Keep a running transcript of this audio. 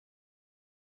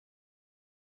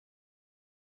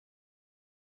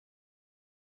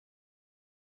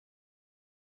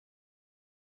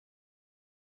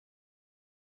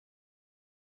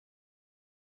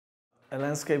A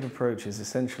landscape approach is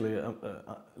essentially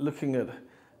looking at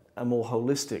a more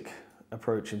holistic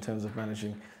approach in terms of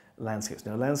managing landscapes.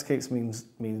 Now, landscapes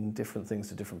mean different things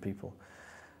to different people.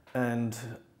 And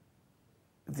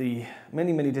the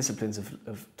many disciplines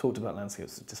have talked about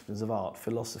landscapes, disciplines of art,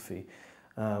 philosophy,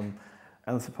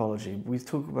 anthropology. We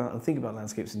talk about and think about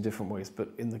landscapes in different ways, but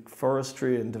in the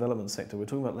forestry and development sector, we're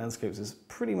talking about landscapes as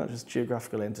pretty much as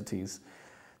geographical entities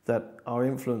that are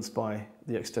influenced by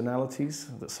the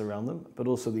externalities that surround them, but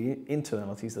also the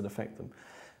internalities that affect them.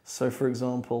 So, for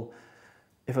example,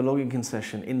 if a logging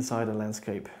concession inside a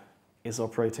landscape is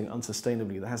operating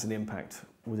unsustainably, that has an impact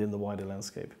within the wider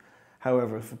landscape.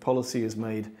 However, if a policy is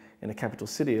made in a capital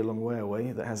city a long way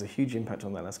away that has a huge impact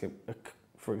on that landscape,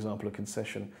 for example, a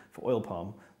concession for oil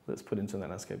palm that's put into that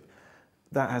landscape,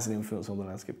 that has an influence on the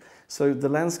landscape. So the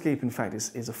landscape, in fact,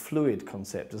 is a fluid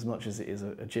concept as much as it is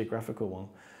a geographical one.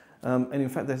 And in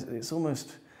fact, there's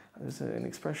an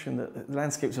expression that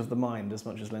landscapes of the mind as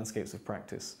much as landscapes of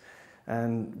practice.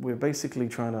 And we're basically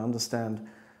trying to understand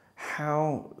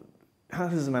how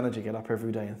does a manager get up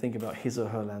every day and think about his or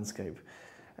her landscape.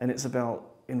 And it's about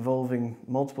involving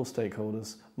multiple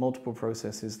stakeholders, multiple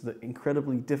processes, the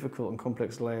incredibly difficult and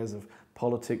complex layers of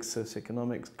politics,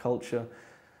 socioeconomics, culture,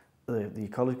 the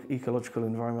ecological,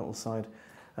 environmental side,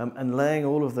 and laying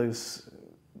all of those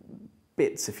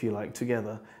bits, if you like,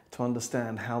 together to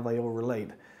understand how they all relate.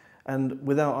 And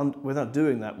without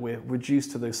doing that, we're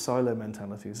reduced to those silo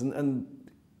mentalities. And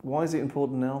why is it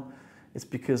important now? It's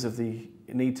because of the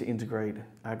need to integrate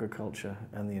agriculture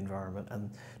and the environment. And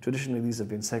traditionally, these have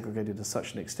been segregated to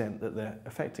such an extent that they're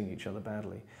affecting each other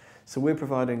badly. So we're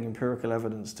providing empirical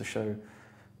evidence to show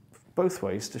both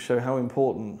ways, to show how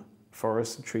important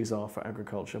forests and trees are for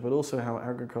agriculture, but also how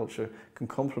agriculture can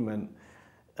complement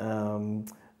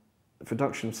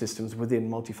production systems within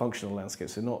multifunctional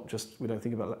landscapes. So we don't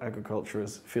think about agriculture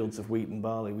as fields of wheat and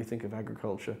barley. We think of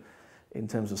agriculture in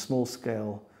terms of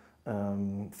small-scale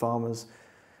farmers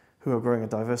who are growing a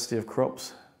diversity of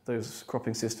crops. Those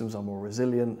cropping systems are more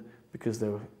resilient because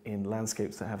they're in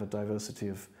landscapes that have a diversity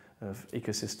of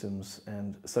ecosystems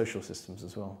and social systems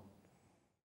as well.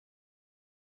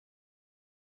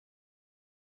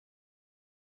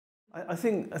 I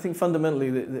think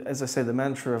fundamentally, as I say, the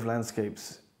mantra of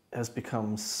landscapes has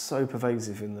become so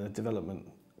pervasive in the development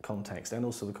context and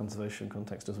also the conservation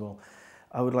context as well.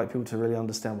 I would like people to really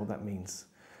understand what that means.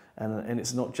 And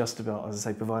it's not just about, as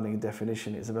I say, providing a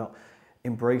definition, it's about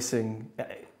embracing.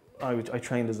 I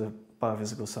trained as a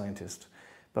biophysical scientist,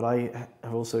 but I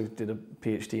have also did a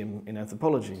PhD in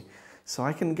anthropology. So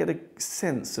I can get a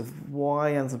sense of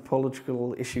why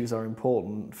anthropological issues are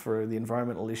important for the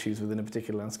environmental issues within a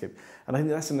particular landscape. And I think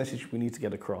that's a message we need to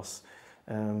get across.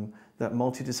 That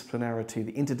multidisciplinarity,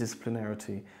 the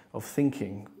interdisciplinarity of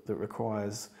thinking that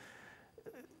requires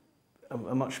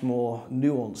a much more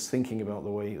nuanced thinking about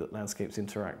the way that landscapes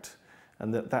interact.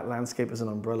 And that landscape as an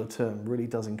umbrella term really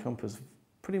does encompass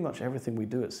pretty much everything we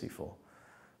do at CIFOR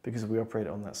because we operate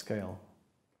on that scale.